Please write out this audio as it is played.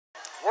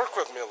Work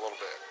with me a little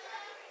bit.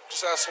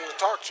 Just ask him to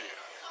talk to you. I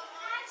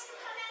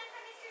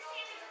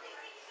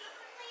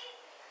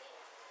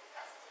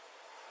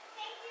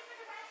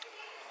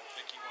don't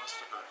think he wants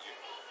to hurt you.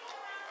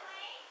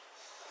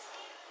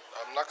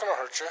 I'm not gonna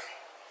hurt you.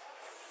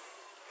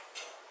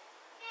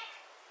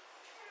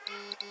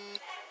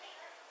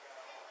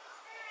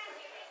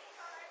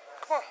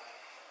 Come on.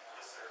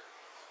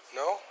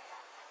 No?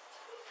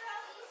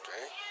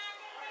 Okay.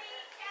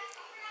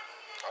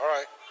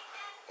 Alright.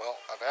 Well,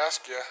 I've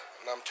asked you,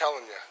 and I'm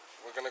telling you,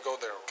 we're gonna go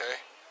there,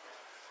 okay?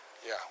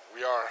 Yeah,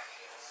 we are.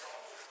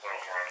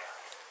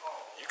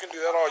 You can do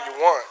that all you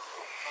want.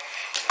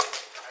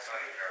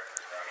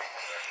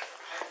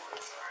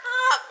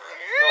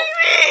 No,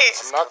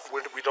 I'm not.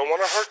 We don't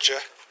want to hurt you.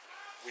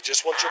 We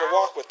just want you to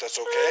walk with us,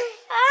 okay?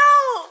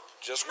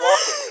 Just walk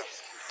with me.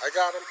 I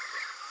got him.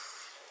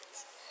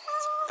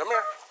 Come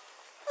here.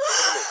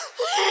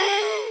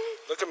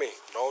 Look at me.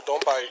 No,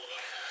 don't bite.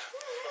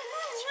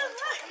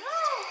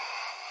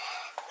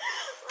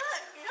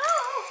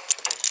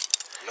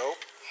 Nope.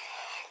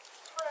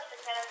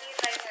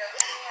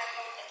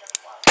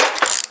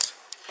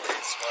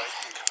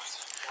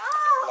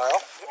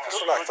 Lyle,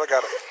 just relax. I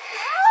got it.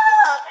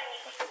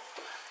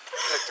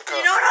 Take the cup.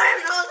 You don't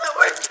even know that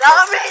word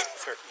stop it.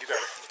 Here, you got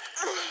it.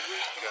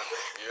 You got it.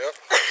 Yep.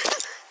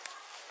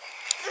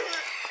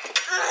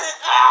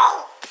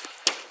 Ow!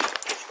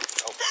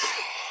 Oh.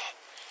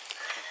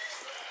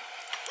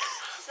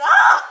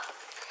 Stop!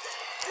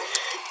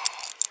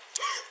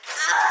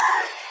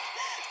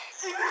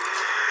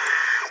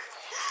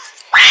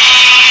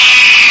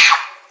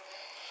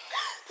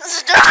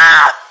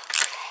 Stop!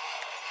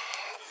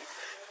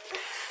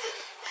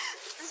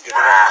 Get it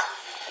out.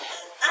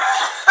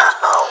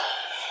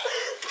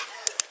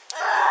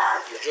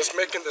 You're just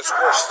making this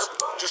worse.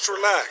 Just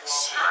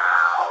relax.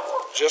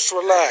 Just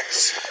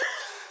relax.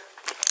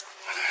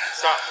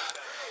 Stop.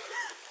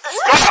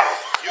 Stop!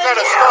 You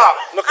gotta stop.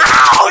 Look at me.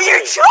 Ow,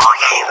 you're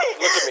choking me!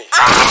 Look at me.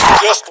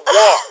 Just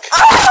walk.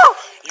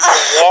 You can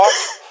walk.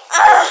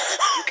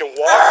 You can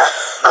walk.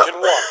 You can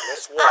walk.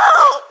 Let's walk.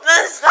 Ow,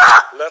 then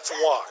stop! Let's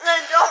walk.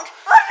 Then don't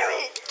touch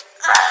me!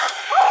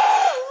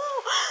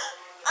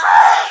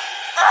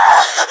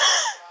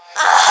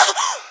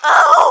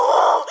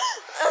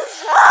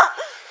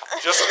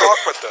 Just walk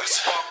with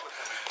us.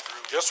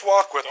 Just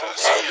walk with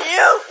us.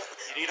 You!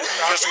 You need to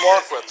stop. Just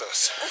walk with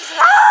us.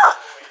 Stop!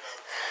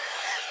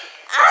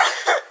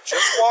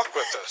 Just walk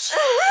with us.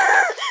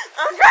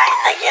 I'm trying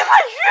to get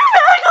my shoe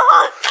back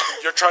on!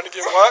 You're trying to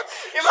get what?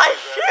 Get my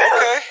shoe!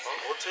 Okay.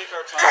 We'll take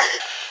our time.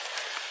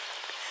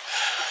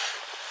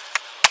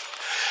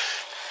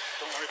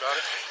 Don't worry about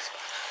it.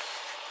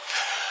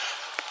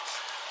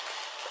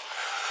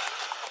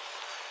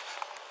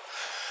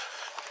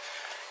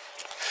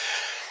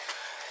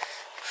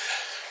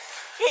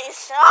 Hey,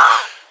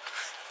 stop!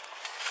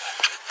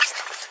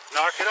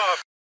 Knock it off.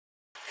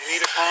 You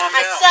need to calm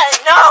I down.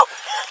 said no!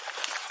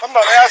 I'm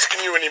not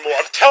asking you anymore.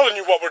 I'm telling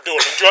you what we're doing.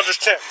 Do you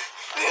understand?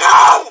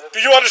 No! Do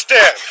you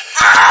understand?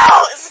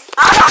 Ow!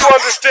 Stop! Do you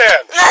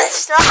understand?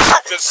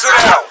 Stop! Then sit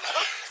down.